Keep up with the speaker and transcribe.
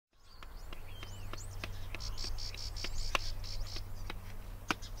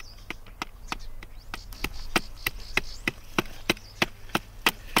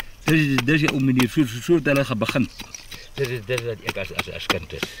Dis die manier so het hulle begin. Dit wat ek as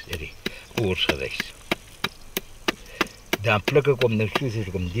kind is, hierdie koers geweest. Dan pluk ek om nou soos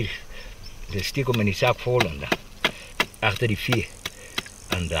ek om die steek om in die sak vol en dan agter die vee.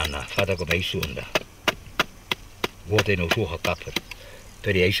 En dan vat ek op huis toe en dan word hy nou so gekapper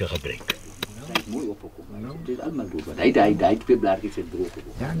vir die huise gebruik. Mooi opgekomen. Het is allemaal door. Hij twee blaadjes in droog.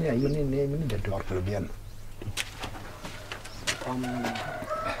 Ja, nee, je moet niet door proberen.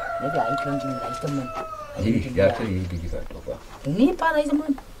 Nee, ja, sorry, die gaat toch. Nee, pa, deze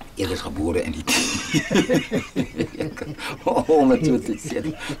man. Ik is geboren in die oh, met zo te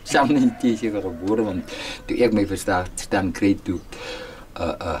zeggen. Samen in die is geboren, want toen ik mij verstaan kreeg toen,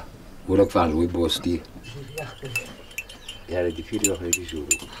 hoor ik van Rooibos die. Ja, die 4 jaar geleden zo.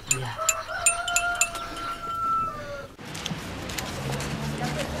 Ja.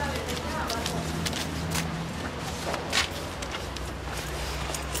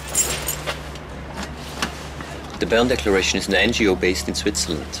 The Bern Declaration is an NGO based in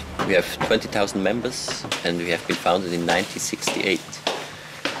Switzerland. We have 20,000 members and we have been founded in 1968.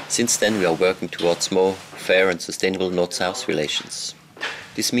 Since then we are working towards more fair and sustainable North-South relations.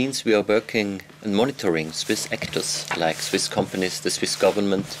 This means we are working and monitoring Swiss actors like Swiss companies, the Swiss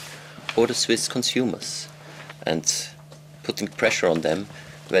government or the Swiss consumers and putting pressure on them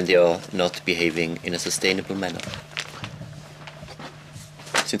when they are not behaving in a sustainable manner.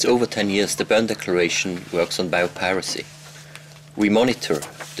 Since over 10 years, the Bern Declaration works on biopiracy. We monitor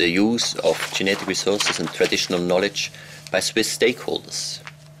the use of genetic resources and traditional knowledge by Swiss stakeholders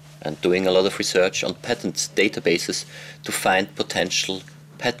and doing a lot of research on patent databases to find potential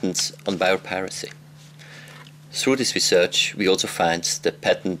patents on biopiracy. Through this research, we also find the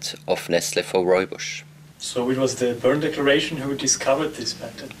patent of Nestle for Rooibos. So it was the Bern Declaration who discovered this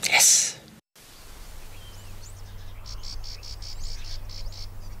patent? Yes!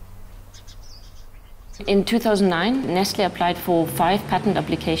 In 2009, Nestle applied for 5 patent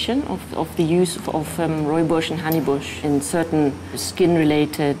applications of the use of Rooibos and honeybush in certain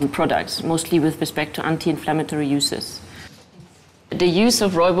skin-related products, mostly with respect to anti-inflammatory uses. The use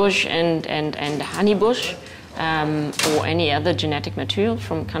of Rooibos and honeybush or any other genetic material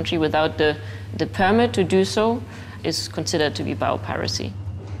from a country without the permit to do so is considered to be biopiracy.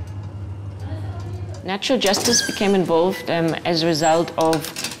 Natural Justice became involved as a result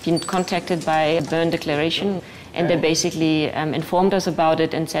of being contacted by a Bern Declaration, and they basically informed us about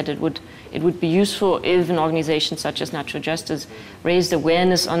it and said it would be useful if an organization such as Natural Justice raised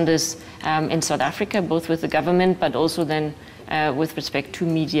awareness on this in South Africa, both with the government but also then with respect to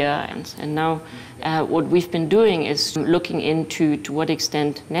media. And now what we've been doing is looking into to what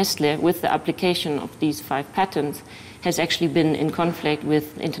extent Nestle, with the application of these 5 patents, has actually been in conflict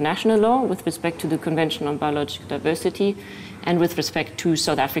with international law with respect to the Convention on Biological Diversity and with respect to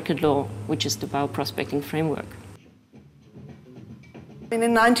South African law, which is the Bioprospecting framework. In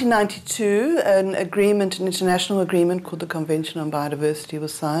 1992, an international agreement called the Convention on Biodiversity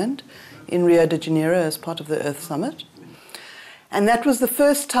was signed in Rio de Janeiro as part of the Earth Summit. And that was the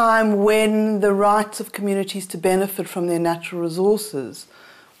first time when the rights of communities to benefit from their natural resources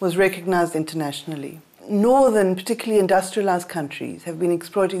was recognized internationally. Northern, particularly industrialized countries, have been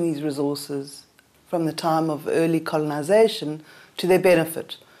exploiting these resources from the time of early colonization to their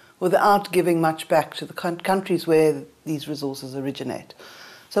benefit, without giving much back to the countries where these resources originate.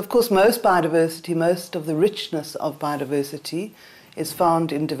 So, of course, most biodiversity, most of the richness of biodiversity is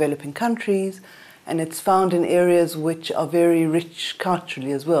found in developing countries, and it's found in areas which are very rich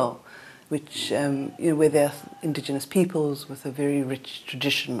culturally as well, which, where there are indigenous peoples with a very rich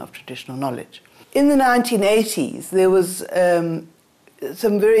tradition of traditional knowledge. In the 1980s, there was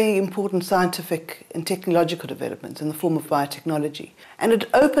some very important scientific and technological developments in the form of biotechnology. And it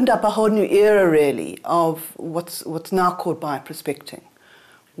opened up a whole new era, really, of what's now called bioprospecting,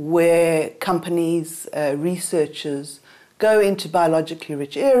 where companies, researchers, go into biologically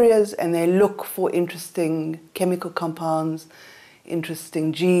rich areas and they look for interesting chemical compounds,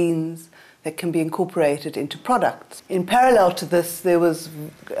 interesting genes, that can be incorporated into products. In parallel to this, there was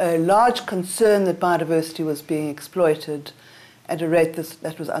a large concern that biodiversity was being exploited at a rate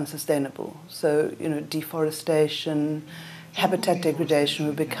that was unsustainable. So, deforestation, habitat degradation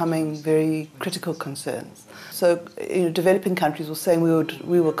were becoming very critical concerns. So, developing countries were saying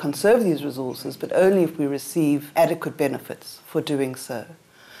we will conserve these resources, but only if we receive adequate benefits for doing so,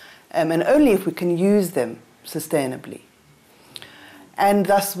 and only if we can use them sustainably. And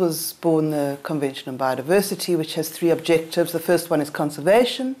thus was born the Convention on Biodiversity, which has 3 objectives. The first one is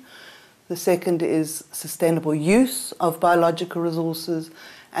conservation, the second is sustainable use of biological resources,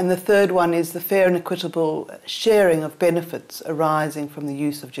 And the third one is the fair and equitable sharing of benefits arising from the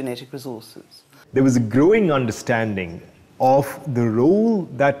use of genetic resources. There was a growing understanding of the role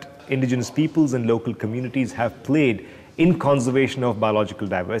that indigenous peoples and local communities have played in conservation of biological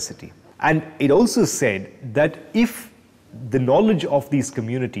diversity. And it also said that if the knowledge of these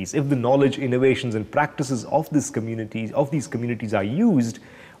communities, if the knowledge, innovations and practices of these communities are used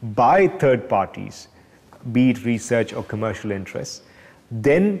by third parties, be it research or commercial interests,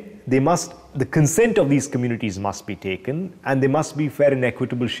 then the consent of these communities must be taken, and there must be fair and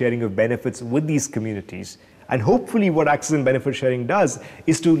equitable sharing of benefits with these communities. And hopefully what access and benefit sharing does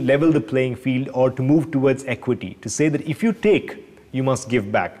is to level the playing field or to move towards equity, to say that if you take, you must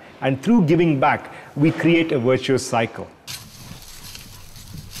give back. And through giving back, we create a virtuous cycle.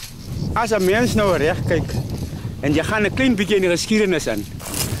 As 'n mens nou reg kyk en jy gaan 'n klein bietjie in die geskiedenis in.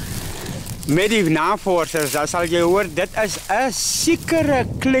 Met die navorsers, dan sal jy hoor dit is 'n sekere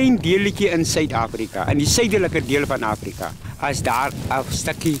klein deeltjie in Suid-Afrika, in die suidelike deel van Afrika. As daar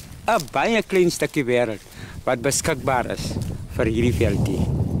 'n baie klein stukkie wêreld wat beskikbaar is vir hierdie veldjie.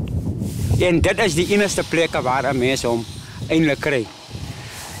 En dit is die enigste plekke waar 'n mens hom eintlik kry.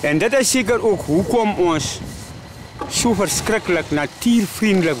 En dit is seker ook hoekom ons so verskriklik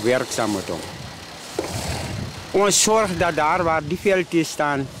natuurvriendelik werksaam met hom. Ons sorg dat daar waar die veldjie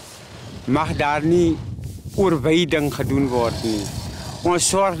staan, mag daar nie oorwyding gedoen word nie. Ons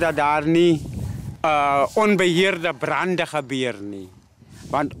sorg dat daar nie onbeheerde brande gebeur nie.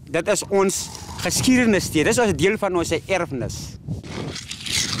 Want dit is ons geskiedenis, dit is 'n deel van ons erfenis.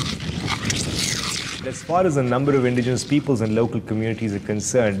 As far as the number of indigenous peoples and local communities are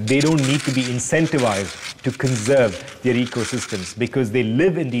concerned, they don't need to be incentivized to conserve their ecosystems because they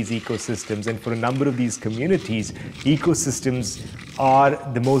live in these ecosystems, and for a number of these communities, ecosystems are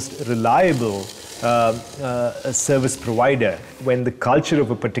the most reliable service provider when the culture of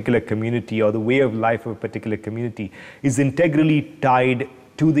a particular community or the way of life of a particular community is integrally tied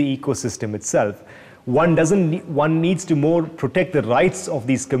to the ecosystem itself. One needs to more protect the rights of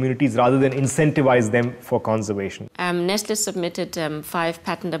these communities rather than incentivize them for conservation. Nestlé submitted 5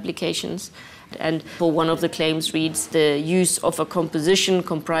 patent applications, and for one of the claims reads the use of a composition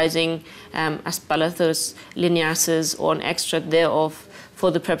comprising Asparagus lineaceus or an extract thereof for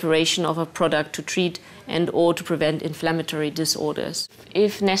the preparation of a product to treat and or to prevent inflammatory disorders.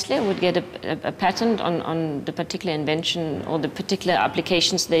 If Nestlé would get a patent on the particular invention or the particular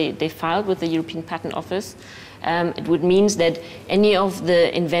applications they filed with the European Patent Office, it would mean that any of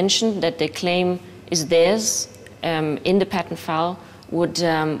the invention that they claim is theirs in the patent file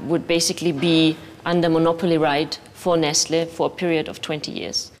would basically be under monopoly right for Nestlé for a period of 20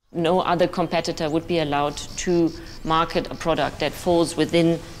 years. No other competitor would be allowed to market a product that falls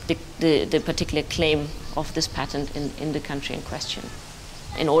within the particular claim of this patent in the country in question.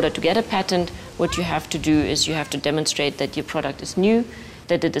 In order to get a patent, what you have to do is you have to demonstrate that your product is new,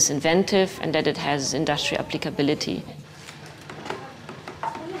 that it is inventive, and that it has industrial applicability.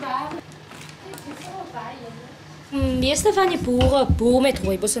 Meeste van die boere boer met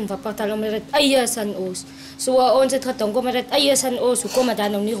rooibos en wappertal omdat dit eie is aan ons. So ons het gedink omdat dit eie is aan ons, hoekom het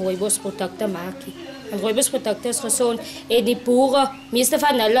dan nou nie rooibos produkte maak nie. En rooibos produkte is gesond en die boere, meeste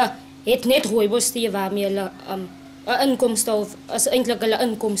van hulle het net rooibos tee waarmee hulle 'n inkomste of as eintlik hulle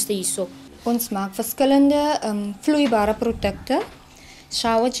inkomste hierso. Ons maak verskillende vloeibare produkte.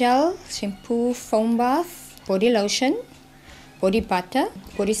 Shower gel, shampoo, foam bath, body lotion, body butter,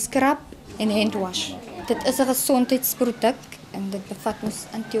 body scrub en hand wash. Dit is 'n gesondheidsproduk en dit bevat ons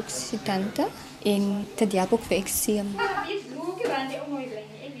antioksidante en dit help ook vir ekseem.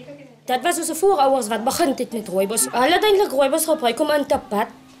 Dat was onze voorouders wat begint het met rooibos. Hulle het eintlik rooibos gebruik om in te bad.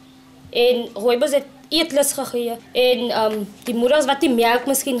 En rooibos het eetlus gegee. En die moeders wat die melk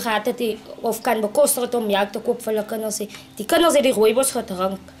miskien gehad het of kan bekostig het om melk te koop vir hulle kinders, die kinders het die rooibos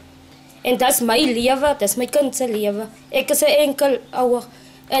gedrink. En dat is my lewe, dat is my kind se lewe. Ek is 'n enkel ouer.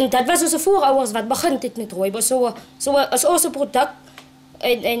 En dat was onze voorouders wat begint het met rooibos. So as ons produk.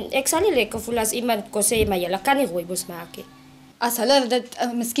 En ek sal nie lekker voel as iemand kon sê, maar julle kan nie rooibos maak nie. As hulle dit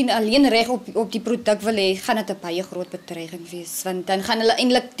miskien alleen reg op die produk wil hê, gaan dit 'n baie groot bedreiging wees, want dan gaan hulle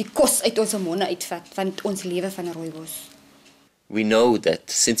eintlik die kos uit ons monde uitvat van ons lewe van rooibos. We know that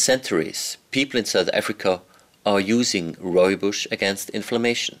since centuries, people in South Africa are using rooibos against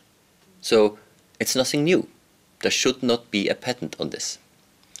inflammation. So it's nothing new. There should not be a patent on this.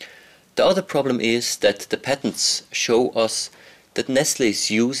 The other problem is that the patents show us that Nestlé is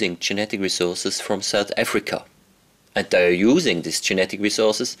using genetic resources from South Africa. And they are using these genetic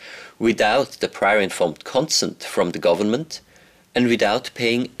resources without the prior informed consent from the government and without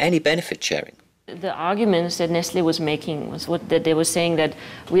paying any benefit sharing. The arguments that Nestlé was making was that they were saying that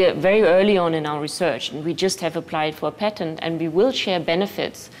we are very early on in our research and we just have applied for a patent and we will share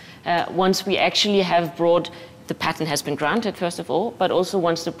benefits once we actually have brought, the patent has been granted first of all, but also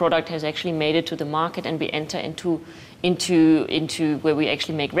once the product has actually made it to the market and we enter into where we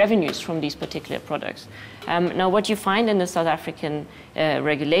actually make revenues from these particular products. Now, what you find in the South African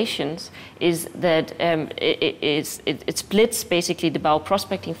regulations is that it splits basically the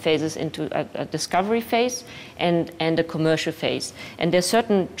bioprospecting phases into a discovery phase and a commercial phase. And there are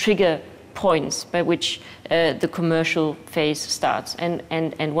certain trigger points by which the commercial phase starts.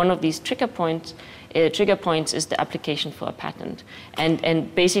 And one of these trigger points is the application for a patent.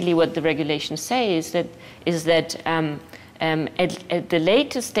 And basically what the regulations say is that at the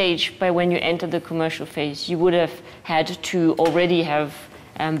later stage, by when you enter the commercial phase, you would have had to already have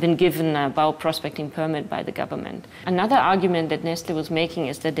been given a bioprospecting permit by the government. Another argument that Nestlé was making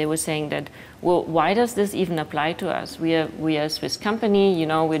is that they were saying that, well, why does this even apply to us? We are a Swiss company, you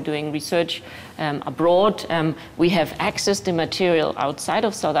know, we're doing research abroad. We have accessed the material outside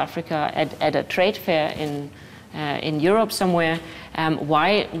of South Africa at a trade fair in Europe somewhere.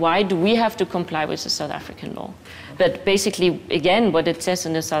 Why do we have to comply with the South African law? But basically, again, what it says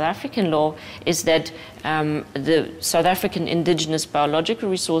in the South African law is that the South African indigenous biological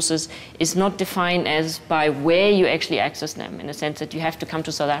resources is not defined as by where you actually access them, in the sense that you have to come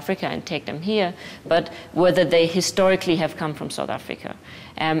to South Africa and take them here, but whether they historically have come from South Africa.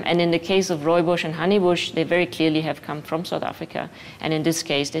 And in the case of rooibos and honeybush, they very clearly have come from South Africa. And in this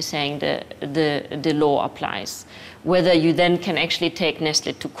case, they're saying the law applies. Whether you then can actually take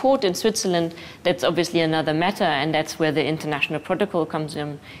Nestlé to court in Switzerland, that's obviously another matter, and that's where the international protocol comes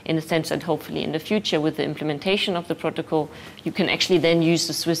in the sense that hopefully in the future, with the implementation of the protocol, you can actually then use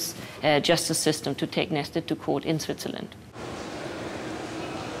the Swiss justice system to take Nestlé to court in Switzerland.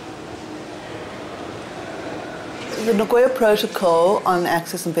 The Nagoya Protocol on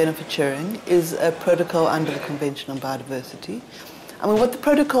Access and Benefit Sharing is a protocol under the Convention on Biodiversity. I mean, what the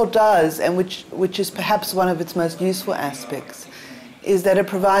protocol does, and which is perhaps one of its most useful aspects, is that it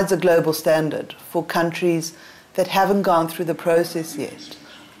provides a global standard for countries that haven't gone through the process yet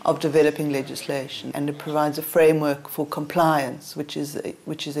of developing legislation, and it provides a framework for compliance, which is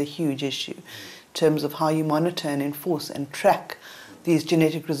a huge issue in terms of how you monitor and enforce and track these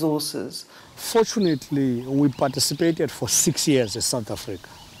genetic resources. Fortunately, we participated for 6 years in South Africa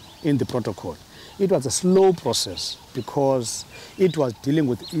in the protocol. It was a slow process because it was dealing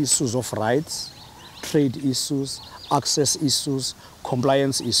with issues of rights, trade issues, access issues,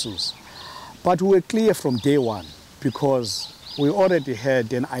 compliance issues. But we were clear from day one because we already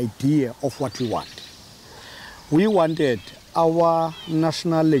had an idea of what we want. We wanted our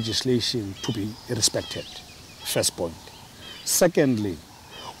national legislation to be respected, first point. Secondly,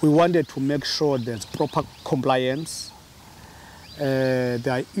 we wanted to make sure there's proper compliance. There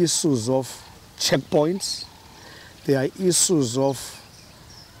are issues of checkpoints. There are issues of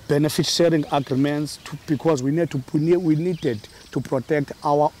benefit sharing agreements because we needed to protect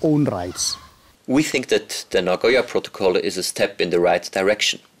our own rights. We think that the Nagoya Protocol is a step in the right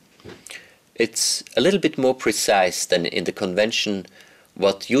direction. It's a little bit more precise than in the convention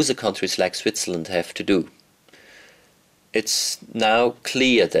what user countries like Switzerland have to do. It's now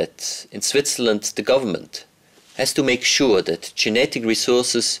clear that in Switzerland the government has to make sure that genetic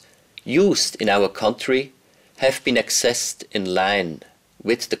resources used in our country have been accessed in line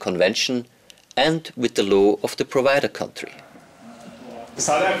with the convention and with the law of the provider country. The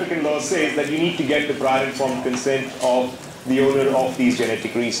South African law says that you need to get the prior informed consent of the owner of these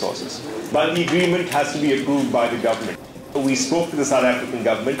genetic resources. But the agreement has to be approved by the government. We spoke to the South African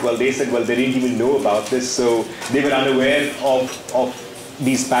government. Well, they said, well, they didn't even know about this, so they were unaware of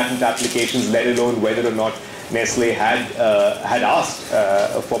these patent applications, let alone whether or not Nestlé had asked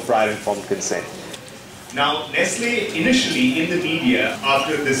for prior informed consent. Now, Nestlé initially in the media,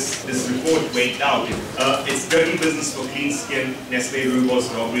 after this report went out, it's dirty business for clean skin, Nestlé,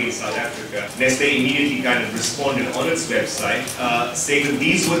 Rooibos, Robbery in South Africa. Nestlé immediately kind of responded on its website, saying that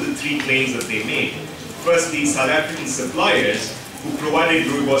these were the three claims that they made. Firstly, South African suppliers who provided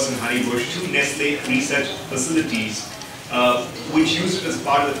Rooibos and honeybush to Nestlé research facilities, which used it as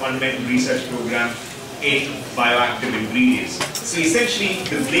part of the fundamental research program in bioactive ingredients. So essentially,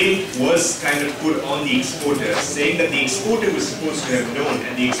 the blame was kind of put on the exporter, saying that the exporter was supposed to have known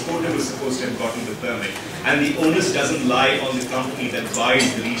and the exporter was supposed to have gotten the permit. And the onus doesn't lie on the company that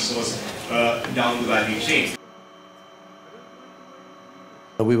buys the resource down the value chain.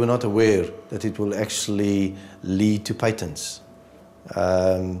 We were not aware that it will actually lead to patents.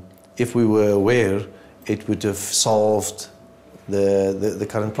 If we were aware, it would have solved the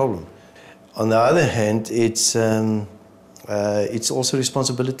current problem. On the other hand, it's also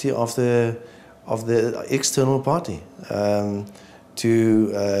responsibility of the external party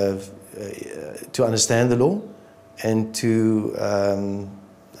to understand the law and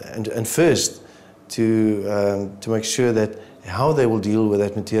first to make sure that how they will deal with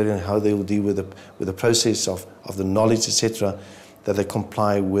that material and how they will deal with the process of the knowledge, etc., that they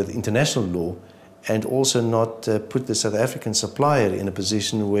comply with international law, and also not put the South African supplier in a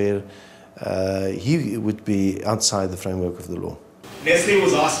position where he would be outside the framework of the law. Nestle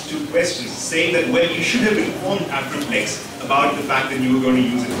was asked 2 questions, saying that, well, you should have informed Afriflex about the fact that you were going to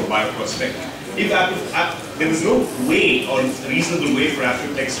use it for bioprospecting. If there was no way or reasonable way for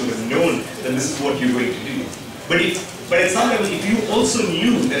Afriflex to have known that this is what you're going to do. But at some level, if you also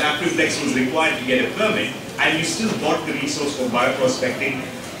knew that Afriflex was required to get a permit and you still bought the resource for bioprospecting,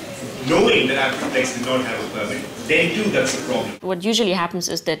 knowing that Afriflex did not have a permit, then too that's a problem. What usually happens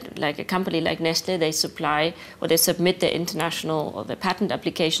is that, like a company like Nestle, they supply or they submit their international or their patent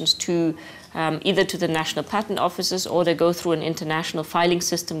applications to either to the national patent offices, or they go through an international filing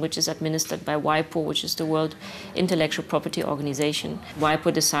system which is administered by WIPO, which is the World Intellectual Property Organization.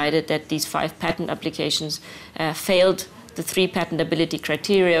 WIPO decided that these 5 patent applications failed the 3 patentability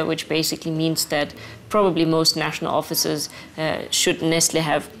criteria, which basically means that probably most national offices, should Nestle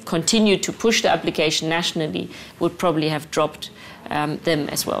have continued to push the application nationally, would probably have dropped them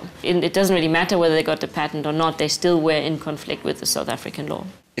as well. It doesn't really matter whether they got the patent or not, they still were in conflict with the South African law.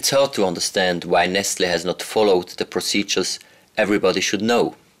 It's hard to understand why Nestle has not followed the procedures everybody should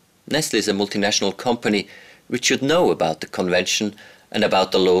know. Nestle is a multinational company which should know about the convention and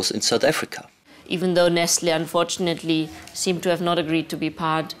about the laws in South Africa. Even though Nestle unfortunately seemed to have not agreed to be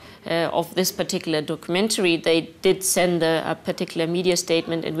part of this particular documentary, they did send a particular media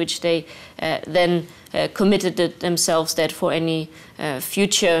statement in which they then committed themselves that for any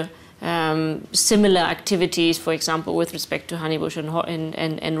future similar activities, for example, with respect to Honeybush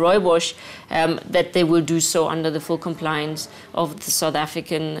and Rooibos, that they will do so under the full compliance of the South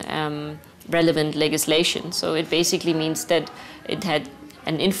African relevant legislation. So it basically means that it had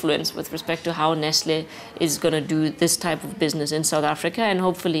an influence with respect to how Nestle is going to do this type of business in South Africa and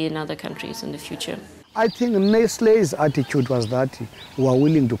hopefully in other countries in the future. I think Nestle's attitude was that we are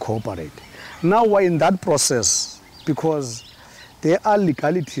willing to cooperate. Now we're in that process because there are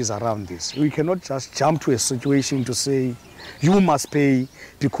legalities around this. We cannot just jump to a situation to say, you must pay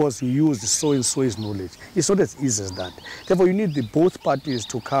because you used so-and-so's knowledge. It's not as easy as that. Therefore, you need both parties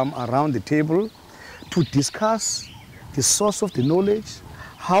to come around the table to discuss the source of the knowledge,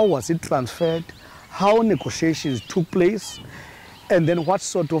 how was it transferred, how negotiations took place, and then what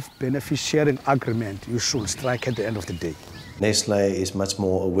sort of benefit-sharing agreement you should strike at the end of the day. Nestle is much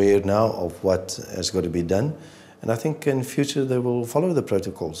more aware now of what has got to be done, and I think in future they will follow the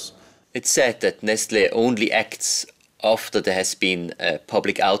protocols. It's said that Nestle only acts after there has been a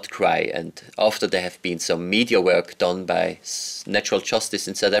public outcry and after there have been some media work done by Natural Justice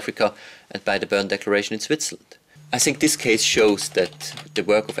in South Africa and by the Berne Declaration in Switzerland. I think this case shows that the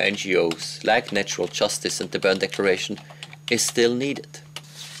work of NGOs like Natural Justice and the Berne Declaration is still needed.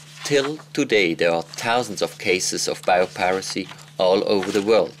 Till today there are thousands of cases of biopiracy all over the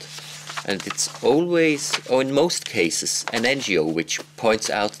world. And it's always, or in most cases, an NGO which points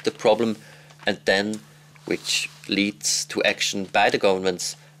out the problem and then which leads to action by the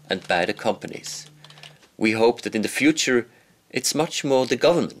governments and by the companies. We hope that in the future it's much more the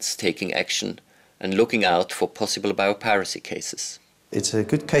governments taking action and looking out for possible biopiracy cases. It's a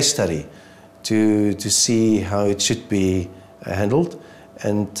good case study to see how it should be handled,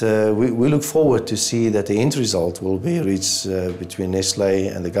 and we look forward to see that the end result will be reached between Nestle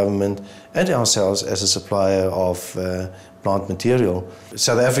and the government and ourselves as a supplier of plant material.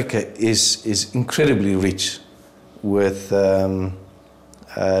 South Africa is incredibly rich with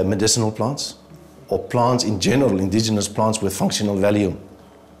medicinal plants, or plants in general, indigenous plants with functional value.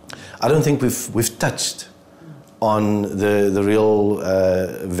 I don't think we've touched on the real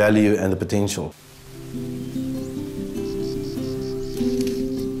value and the potential.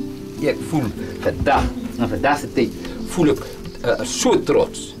 Ek voel vandag, in vandag se tyd, voel ek so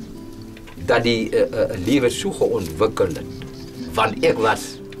trots dat die lewe so geontwikkel het. Want ek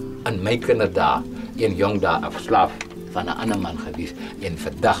was in my kinderdae, een jong dae, ek slaaf van 'n ander man gewees, en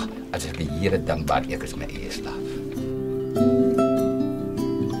vandag as ek die Here dankbaar, ek is my eie slaaf.